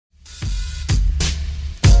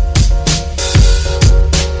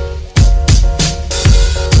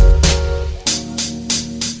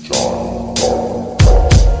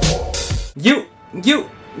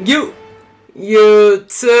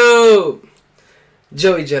YouTube?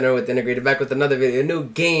 Joey Jenner with Integrated, back with another video, a new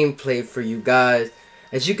gameplay for you guys.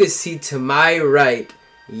 As you can see to my right,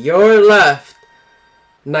 your left,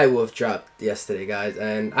 NIGHTWOLF dropped yesterday, guys,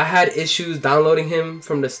 and I had issues downloading him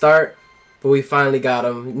from the start, but we finally got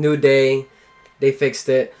him. New day, they fixed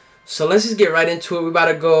it. So let's just get right into it. We about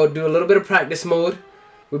to go do a little bit of practice mode.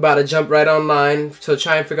 We about to jump right online, so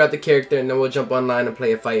try and figure out the character, and then we'll jump online and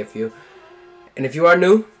play a fight with you. And if you are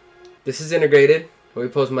new, this is Integrated, where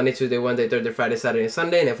we post Monday, Tuesday, Wednesday, Thursday, Friday, Saturday, and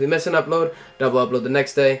Sunday. And if we miss an upload, double upload the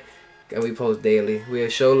next day, and we post daily. We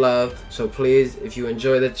show love, so please, if you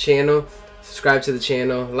enjoy the channel, subscribe to the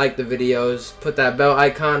channel, like the videos, put that bell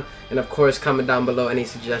icon, and of course comment down below any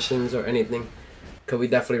suggestions or anything, because we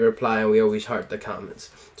definitely reply and we always heart the comments.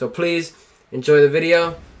 So please enjoy the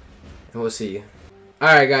video, and we'll see you.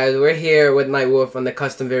 Alright guys, we're here with NIGHTWOLF on the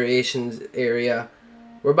custom variations area.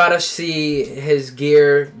 We're about to see his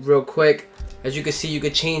gear real quick. As you can see, you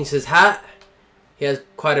could change his hat. He has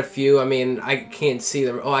quite a few. I mean, I can't see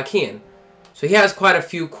them. Oh, I can. So he has quite a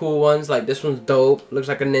few cool ones. Like this one's dope. Looks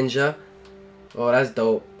like a ninja. Oh, that's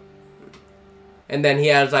dope. And then he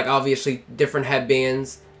has like obviously different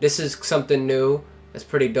headbands. This is something new. That's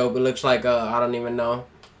pretty dope. It looks like I don't even know,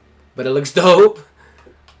 but it looks dope.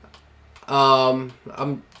 I'm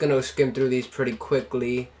gonna skim through these pretty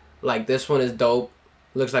quickly. Like this one is dope.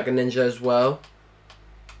 Looks like a ninja as well.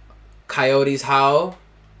 Coyotes howl.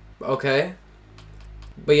 Okay.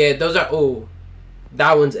 But yeah, those are, ooh,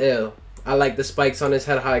 that one's ill. I like the spikes on his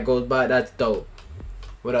head, how it goes by. That's dope.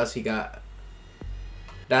 What else he got?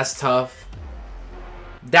 That's tough.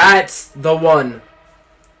 That's the one.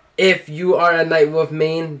 If you are a NIGHTWOLF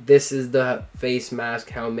main, this is the face mask,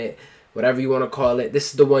 helmet, whatever you want to call it.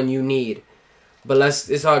 This is the one you need. But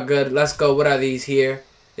it's all good. Let's go. What are these here?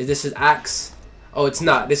 Is this his axe? Oh, it's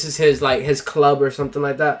not. This is his, like, his club or something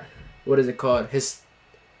like that. What is it called? His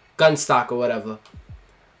gun stock or whatever.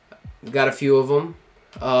 Got a few of them.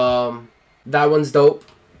 That one's dope.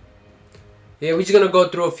 Yeah, we're just gonna go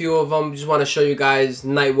through a few of them. Just want to show you guys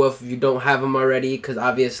NIGHTWOLF if you don't have them already, because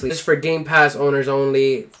obviously it's for Game Pass owners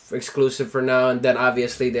only, exclusive for now, and then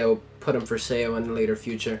obviously they'll put them for sale in the later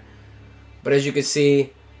future. But as you can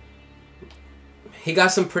see, he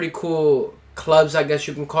got some pretty cool clubs, I guess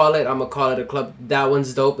you can call it. I'm gonna call it a club. That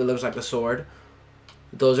one's dope. It looks like a sword.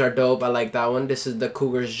 Those are dope. I like that one. This is the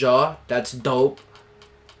Cougar's Jaw. That's dope.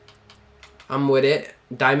 I'm with it.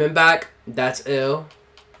 Diamondback. That's ill.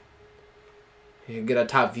 You get a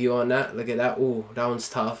top view on that. Look at that. Ooh, that one's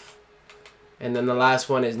tough. And then the last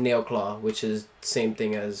one is Nail Claw, which is the same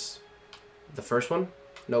thing as the first one.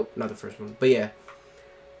 Nope, not the first one. But yeah,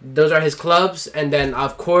 those are his clubs. And then,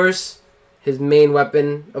 of course, his main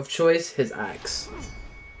weapon of choice, his axe.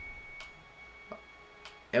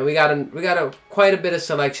 And we got quite a bit of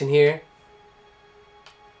selection here.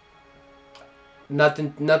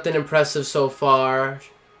 Nothing impressive so far.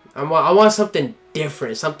 I want something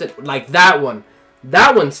different, something like that one.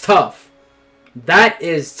 That one's tough. That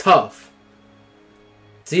is tough.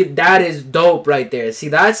 See, that is dope right there. See,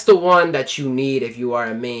 that's the one that you need if you are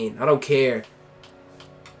a main. I don't care.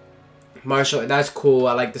 Marshall, that's cool.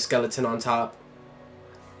 I like the skeleton on top.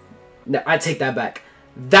 No, I take that back.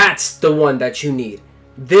 That's the one that you need.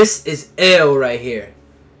 This is ill right here.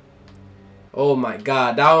 Oh my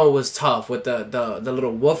god, that one was tough with the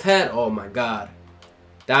little wolf head. Oh my god,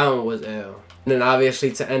 that one was ill. And then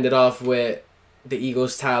obviously to end it off with the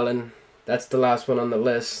Eagle's Talon. That's the last one on the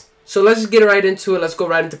list. So let's just get right into it. Let's go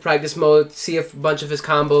right into practice mode, see a bunch of his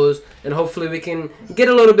combos, and hopefully we can get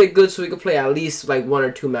a little bit good so we can play at least like 1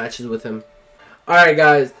 or 2 matches with him. Alright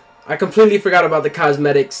guys, I completely forgot about the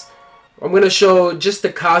cosmetics. I'm going to show just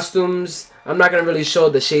the costumes. I'm not going to really show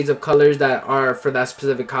the shades of colors that are for that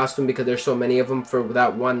specific costume because there's so many of them for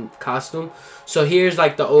that one costume. So here's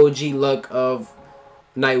like the OG look of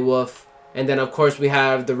NIGHTWOLF. And then of course we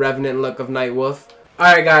have the Revenant look of NIGHTWOLF.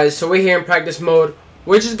 Alright guys, so we're here in practice mode.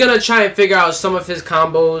 We're just going to try and figure out some of his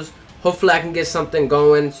combos. Hopefully I can get something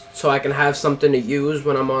going so I can have something to use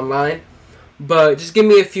when I'm online. But just give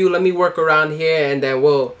me a few. Let me work around here and then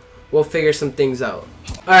we'll figure some things out.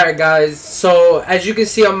 Alright guys, so as you can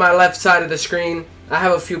see on my left side of the screen, I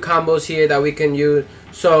have a few combos here that we can use.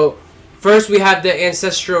 So first we have the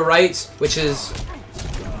Ancestral Rites, which is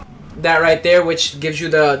that right there, which gives you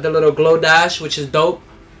the little glow dash, which is dope.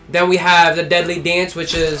 Then we have the Deadly Dance,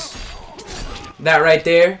 which is that right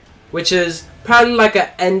there, which is probably like an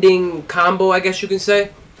ending combo, I guess you can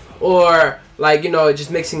say. Or like, you know,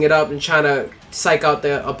 just mixing it up and trying to psych out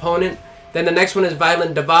the opponent. Then the next one is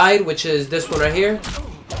Violent Divide, which is this one right here.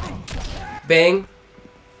 Bang.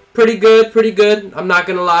 Pretty good, pretty good. I'm not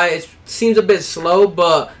gonna lie. It seems a bit slow,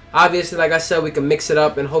 but Obviously, like I said, we can mix it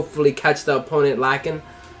up and hopefully catch the opponent lacking.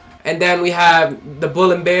 And then we have the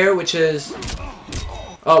Bull and Bear, which is...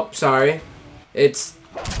 Oh, sorry. It's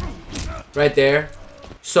right there.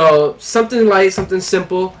 So, something light, something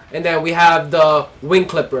simple. And then we have the Wing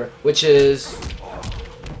Clipper, which is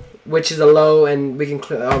a low, and we can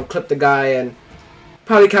clip the guy and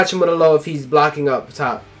probably catch him with a low if he's blocking up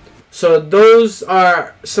top. So, those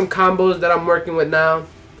are some combos that I'm working with now.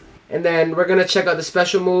 And then we're going to check out the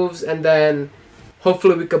special moves, and then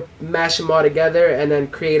hopefully we could mash them all together and then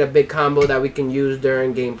create a big combo that we can use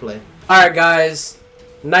during gameplay. Alright guys,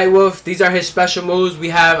 NIGHTWOLF, these are his special moves. We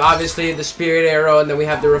have obviously the Spirit Arrow, and then we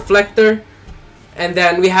have the Reflector. And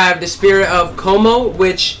then we have the Spirit of Como,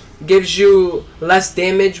 which gives you less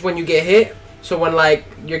damage when you get hit. So when like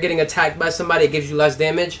you're getting attacked by somebody, it gives you less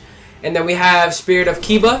damage. And then we have Spirit of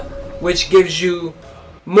Kiba, which gives you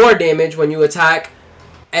more damage when you attack.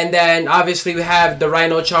 And then obviously we have the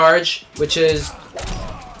Rhino Charge, which is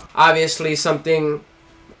obviously something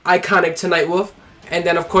iconic to NIGHTWOLF. And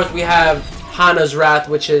then of course we have Hana's Wrath,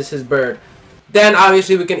 which is his bird. Then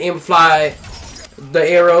obviously we can amplify the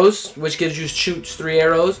arrows, which gives you shoots 3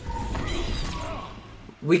 arrows.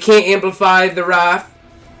 We can't amplify the Wrath.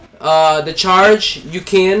 The Charge, you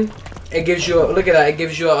can. It gives you look at that. It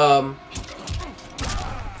gives you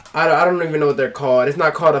I don't even know what they're called. It's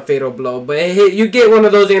not called a Fatal Blow, but you get one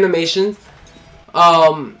of those animations.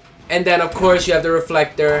 And then of course you have the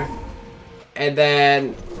Reflector, and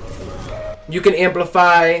then you can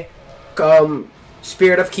amplify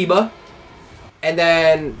Spirit of Kiba, and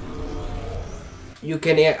then you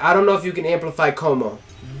can I don't know if you can amplify Como,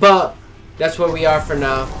 but that's where we are for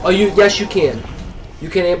now. Oh, yes you can. You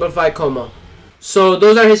can amplify Como. So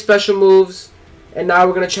those are his special moves. And now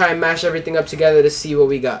we're going to try and mash everything up together to see what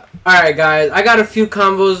we got. Alright guys, I got a few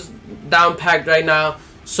combos down packed right now.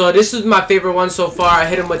 So this is my favorite one so far. I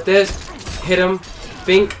hit him with this. Hit him.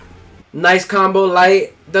 Bink. Nice combo.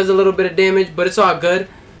 Light. Does a little bit of damage, but it's all good.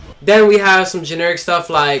 Then we have some generic stuff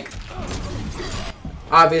like,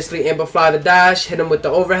 obviously, amplify the dash. Hit him with the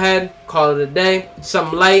overhead. Call it a day.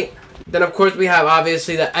 Something light. Then of course we have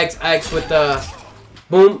obviously the XX with the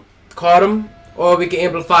boom. Caught him. Or we can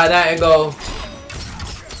amplify that and go...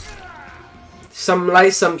 Some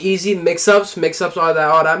light, some easy, mix-ups. Mix-ups are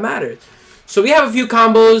all that matters. So we have a few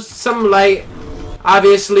combos, some light.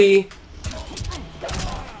 Obviously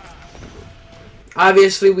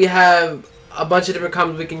we have a bunch of different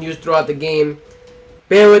combos we can use throughout the game.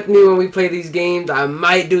 Bear with me when we play these games. I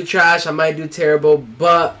might do trash, I might do terrible,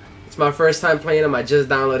 but it's my first time playing him. I just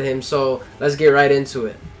downloaded him, so let's get right into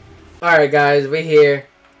it. Alright guys, we're here.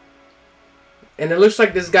 And it looks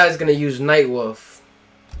like this guy's gonna use NIGHTWOLF.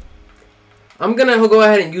 I'm gonna go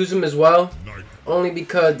ahead and use him as well, only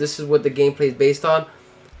because this is what the gameplay is based on.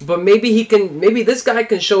 But maybe this guy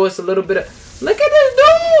can show us a little bit of. Look at this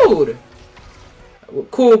dude.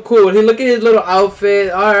 Cool. He look at his little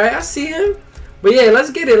outfit. All right, I see him. But yeah,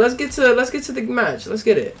 let's get it. Let's get to the match. Let's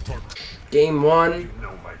get it. Game 1.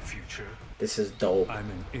 This is dope. I'm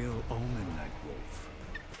an ill-omened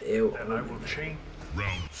NIGHTWOLF. Ill-omened. And I will change.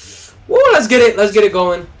 Woo! Let's get it. Let's get it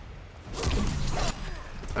going.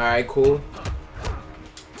 All right, cool.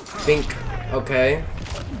 Think. Okay.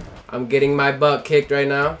 I'm getting my butt kicked right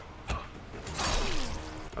now.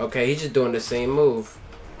 Okay, he's just doing the same move.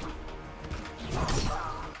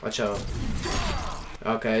 Watch out.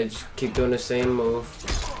 Okay, just keep doing the same move.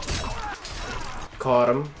 Caught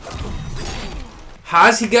him.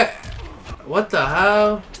 How's he got... What the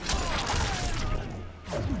hell?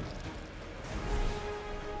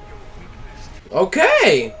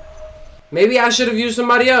 Okay. Maybe I should have used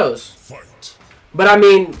somebody else. But I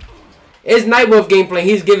mean, it's NIGHTWOLF gameplay.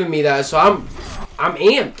 He's giving me that, so I'm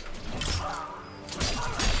amped.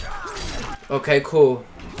 Okay, cool.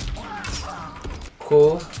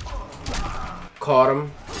 Cool. Caught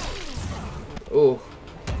him. Ooh.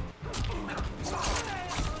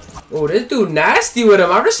 Ooh, this dude nasty with him.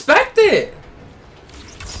 I respect it.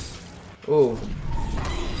 Ooh.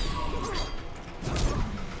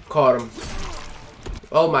 Caught him.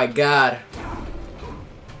 Oh my god.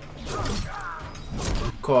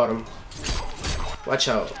 Caught him. Watch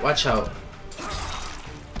out. Watch out.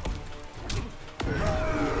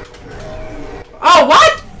 Oh,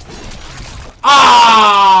 what?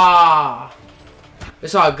 Ah!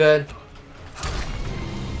 It's all good.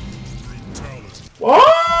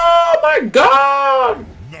 Oh my god!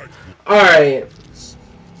 Alright.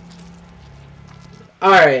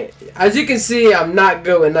 Alright. As you can see, I'm not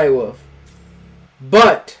good with NIGHTWOLF.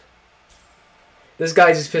 But this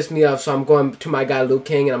guy just pissed me off, so I'm going to my guy Liu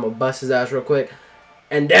Kang and I'm gonna bust his ass real quick.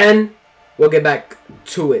 And then we'll get back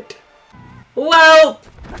to it. Well,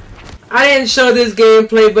 I didn't show this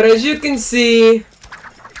gameplay, but as you can see,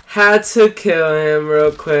 had to kill him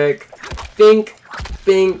real quick. Bink,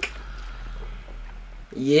 bink.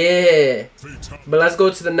 Yeah. But let's go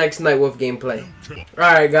to the next Nightwolf gameplay.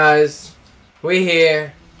 Alright guys, we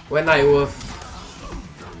here with Nightwolf.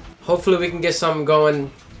 Hopefully we can get something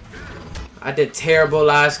going. I did terrible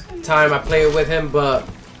last time I played with him, but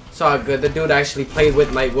it's all good. The dude actually played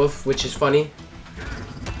with Nightwolf, which is funny.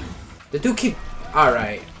 The dude keep...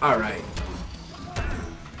 Alright, alright.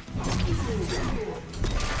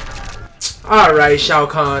 Alright, Shao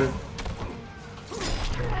Kahn.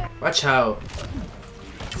 Watch out.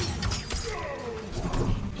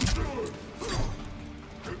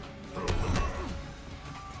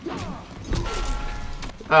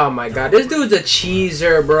 Oh my god, this dude's a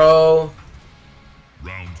cheeser, bro.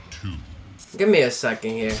 Round 2. Give me a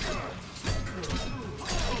second here.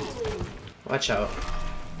 Watch out.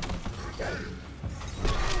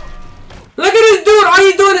 Look at this dude! All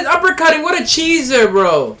you doing is uppercutting. What a cheeser,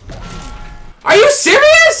 bro. Are you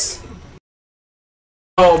serious?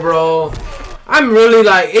 Oh, bro. I'm really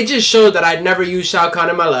like, it just showed that I'd never used Shao Kahn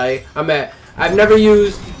in my life. I've never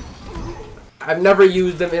used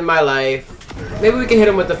them in my life. Maybe we can hit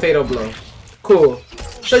him with the fatal blow. Cool.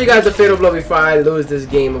 Show you guys the fatal blow before I lose this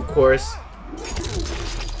game, of course.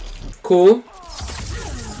 Cool.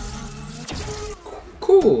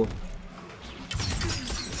 Cool.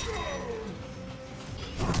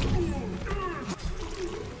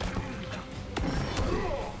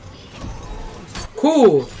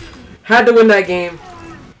 Cool. Had to win that game.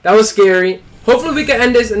 That was scary. Hopefully we can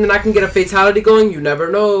end this and then I can get a fatality going. You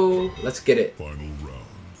never know. Let's get it. Final round.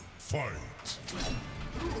 Fight.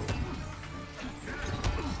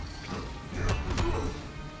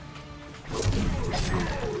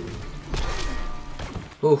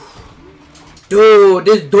 Oof. Dude,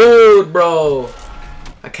 this dude, bro.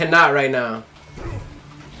 I cannot right now.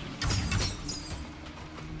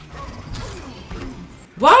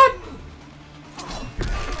 What?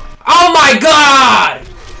 Oh my god!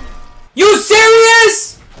 You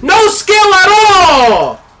serious? No skill at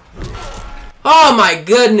all! Oh my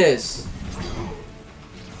goodness.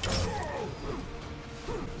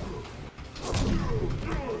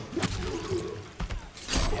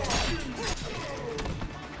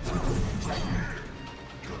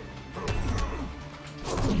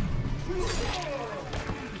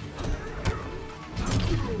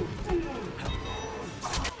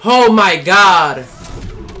 Oh my god.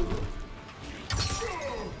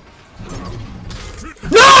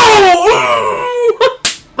 No!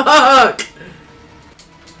 Fuck!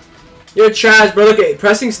 You're trash, bro. Look at it.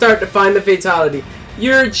 Pressing start to find the fatality.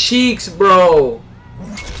 Your cheeks, bro.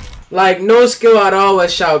 Like, no skill at all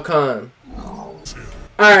with Shao Kahn.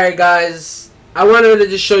 Alright, guys. I wanted to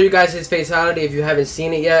just show you guys his fatality if you haven't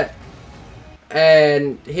seen it yet.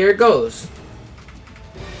 And here it goes.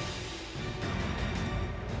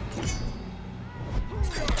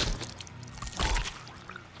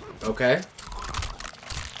 Okay.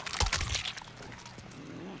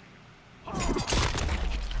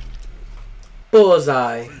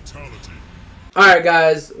 Bullseye. Alright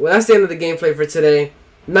guys, well that's the end of the gameplay for today.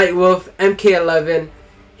 Nightwolf, MK11.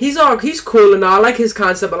 He's cool and all. I like his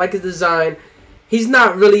concept, I like his design. He's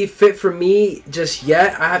not really fit for me just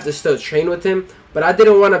yet. I have to still train with him. But I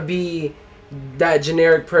didn't want to be that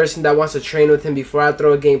generic person that wants to train with him before I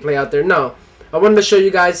throw a gameplay out there. No. I wanted to show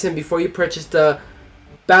you guys him before you purchase the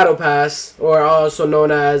Battle Pass, or also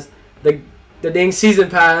known as the dang Season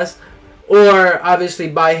Pass, or obviously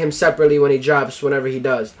buy him separately when he drops, whenever he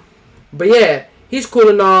does. But yeah, he's cool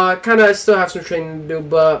and all. Kind of still have some training to do,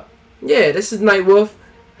 but yeah, this is Nightwolf.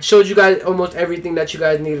 I showed you guys almost everything that you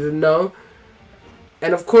guys needed to know.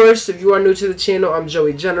 And of course, if you are new to the channel, I'm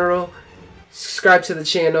Joey General. Subscribe to the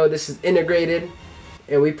channel. This is integrated,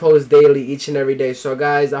 and we post daily, each and every day. So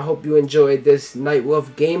guys, I hope you enjoyed this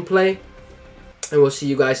Nightwolf gameplay, and we'll see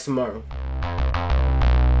you guys tomorrow.